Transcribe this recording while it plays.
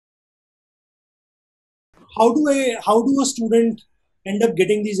how do a student end up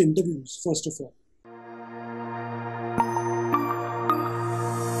getting these interviews, first of all?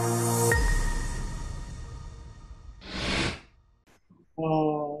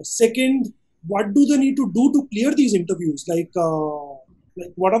 Second, what do they need to do to clear these interviews? Like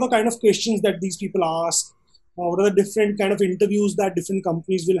what are the kind of questions that these people ask? What are the different kind of interviews that different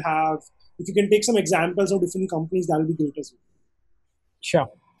companies will have? If you can take some examples of different companies, that will be great as well. Sure.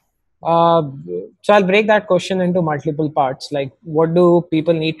 Uh, so I'll break that question into multiple parts. Like, what do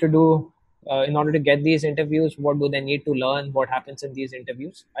people need to do in order to get these interviews? What do they need to learn? What happens in these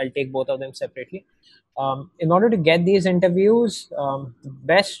interviews? I'll take both of them separately. In order to get these interviews, the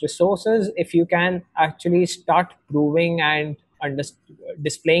best resources, if you can actually start proving and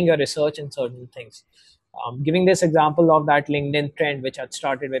displaying your research in certain things. Giving this example of that LinkedIn trend, which had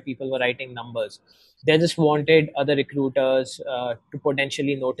started where people were writing numbers, they just wanted other recruiters to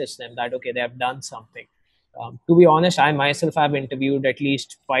potentially notice them that okay, they have done something. To be honest, I myself have interviewed at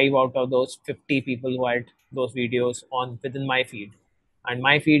least 5 out of those 50 people who had those videos on within my feed, and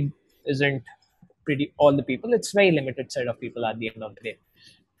my feed isn't pretty all the people. It's very limited set of people at the end of the day.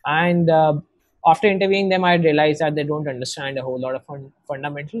 And after interviewing them, I realized that they don't understand a whole lot of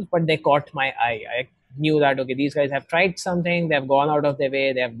fundamentals, but they caught my eye. I knew that okay, these guys have tried something, they've gone out of their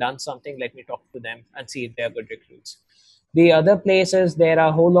way, they have done something. Let me talk to them and see if they are good recruits. The other places, there are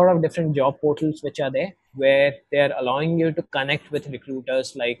a whole lot of different job portals which are there where they're allowing you to connect with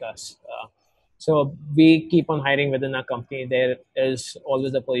recruiters like us. So we keep on hiring within our company. There is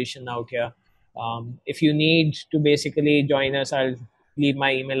always a position out here. If you need to basically join us, I'll leave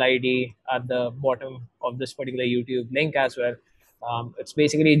my email ID at the bottom of this particular YouTube link as well. It's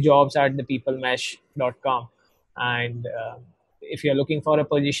basically jobs at thepeoplemesh.com. And if you're looking for a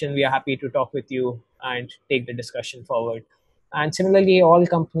position, we are happy to talk with you and take the discussion forward. And similarly, all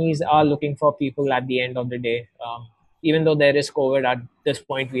companies are looking for people at the end of the day. Even though there is COVID at this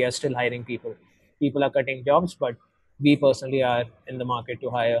point, we are still hiring people. People are cutting jobs, but we personally are in the market to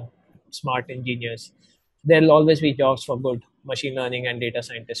hire smart engineers. There'll always be jobs for good machine learning and data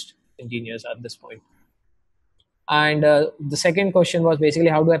scientist engineers at this point. And the second question was basically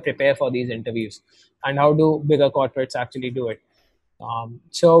how do I prepare for these interviews and how do bigger corporates actually do it?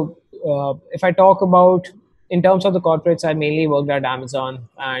 If I talk about in terms of the corporates, I mainly worked at Amazon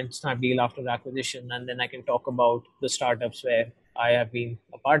and Snapdeal after the acquisition, and then I can talk about the startups where I have been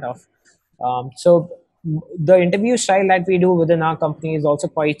a part of. The interview style that we do within our company is also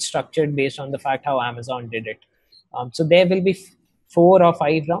quite structured based on the fact how Amazon did it. So there will be 4 or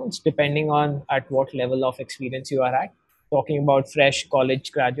 5 rounds depending on at what level of experience you are at. Talking about fresh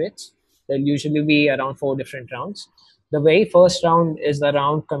college graduates, there'll usually be around 4 different rounds. The very first round is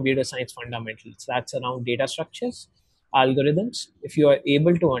around computer science fundamentals. That's around data structures, algorithms. If you are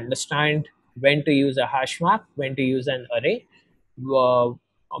able to understand when to use a hash map, when to use an array, uh,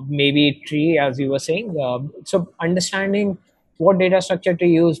 maybe tree, as you were saying. So understanding what data structure to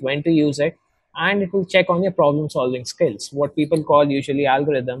use, when to use it, and it will check on your problem solving skills, what people call usually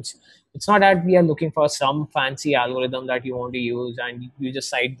algorithms. It's not that we are looking for some fancy algorithm that you want to use and you just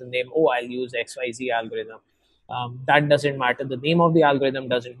cite the name, oh, I'll use XYZ algorithm. That doesn't matter. The name of the algorithm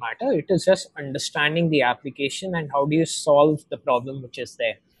doesn't matter. It is just understanding the application and how do you solve the problem which is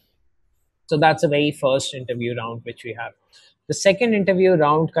there. So that's the very first interview round which we have. The second interview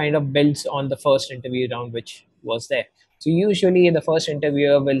round kind of builds on the first interview round which was there. So usually the first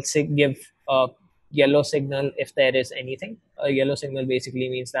interviewer will give a yellow signal if there is anything. A yellow signal basically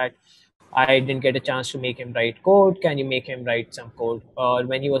means that I didn't get a chance to make him write code. Can you make him write some code? Or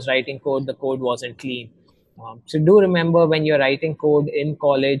when he was writing code, the code wasn't clean. So do remember when you're writing code in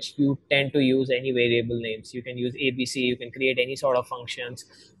college, you tend to use any variable names. You can use ABC, you can create any sort of functions,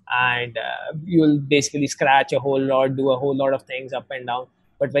 and you'll basically scratch a whole lot, do a whole lot of things up and down.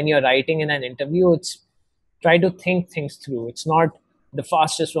 But when you're writing in an interview, it's try to think things through. It's not the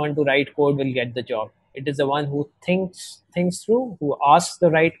fastest one to write code will get the job. It is the one who thinks things through, who asks the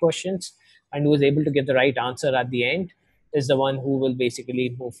right questions, and who is able to get the right answer at the end is the one who will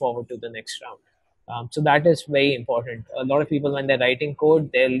basically move forward to the next round. So that is very important. A lot of people, when they're writing code,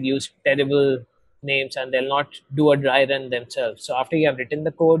 they'll use terrible names and they'll not do a dry run themselves. So after you have written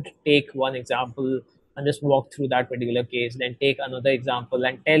the code, take one example and just walk through that particular case. Then take another example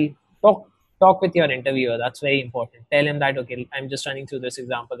and talk with your interviewer. That's very important. Tell him that okay, I'm just running through this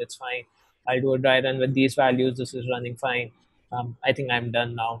example. It's fine. I'll do a dry run with these values. This is running fine. I think I'm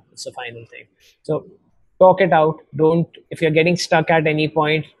done now. It's the final thing. So talk it out. Don't, if you're getting stuck at any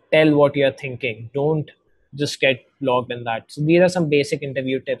point, tell what you're thinking. Don't just get logged in that. So these are some basic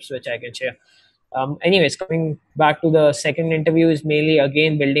interview tips which I can share. Anyways, coming back to the second interview is mainly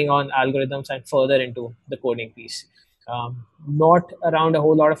again building on algorithms and further into the coding piece. Not around a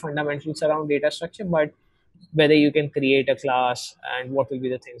whole lot of fundamentals around data structure, but whether you can create a class and what will be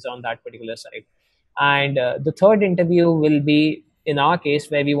the things on that particular side. And the third interview will be, in our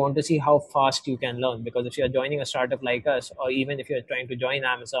case, where we want to see how fast you can learn. Because if you're joining a startup like us, or even if you're trying to join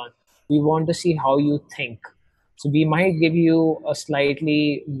Amazon, we want to see how you think. So we might give you a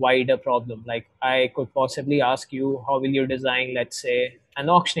slightly wider problem. Like I could possibly ask you, how will you design, let's say, an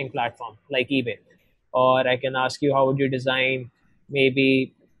auctioning platform like eBay? Or I can ask you, how would you design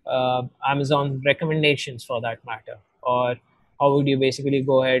maybe Amazon recommendations for that matter? Or how would you basically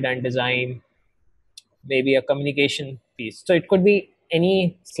go ahead and design maybe a communication piece? So it could be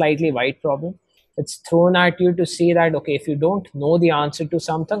any slightly wide problem. It's thrown at you to see that, okay, if you don't know the answer to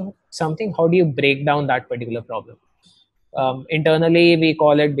something, how do you break down that particular problem? Internally, we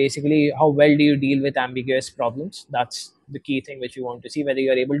call it basically how well do you deal with ambiguous problems. That's the key thing which we want to see, whether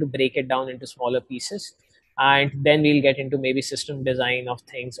you're able to break it down into smaller pieces. And then we'll get into maybe system design of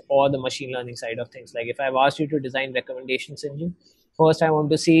things or the machine learning side of things. Like if I've asked you to design recommendations engine, first I want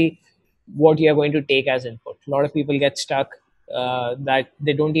to see what you're going to take as input. A lot of people get stuck that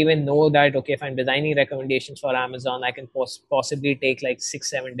they don't even know that, okay, if I'm designing recommendations for Amazon, I can possibly take like 6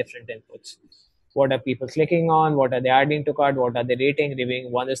 7 different inputs. What are people clicking on? What are they adding to cart? What are they rating, reviewing?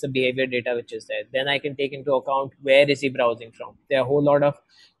 One is the behavior data which is there. Then I can take into account where is he browsing from. There are a whole lot of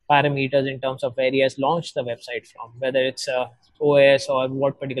parameters in terms of where he has launched the website from, whether it's a OS or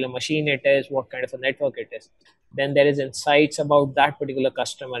what particular machine it is, what kind of a network it is. Then there is insights about that particular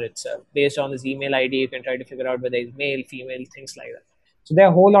customer itself. Based on his email ID, you can try to figure out whether he's male, female, things like that. So there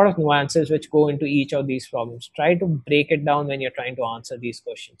are a whole lot of nuances which go into each of these problems. Try to break it down when you're trying to answer these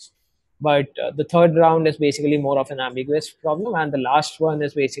questions. But the third round is basically more of an ambiguous problem, and the last one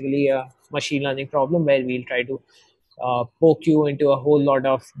is basically a machine learning problem where we'll try to poke you into a whole lot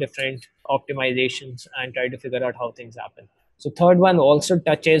of different optimizations and try to figure out how things happen. So third one also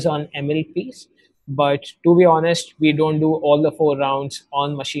touches on MLPs, but to be honest, we don't do all the 4 rounds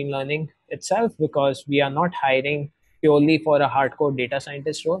on machine learning itself because we are not hiring purely for a hardcore data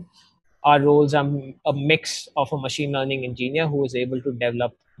scientist role. Our roles are a mix of a machine learning engineer who is able to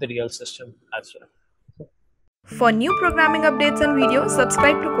develop the real system as well. For new programming updates and videos,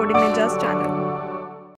 subscribe to Coding Ninja's channel.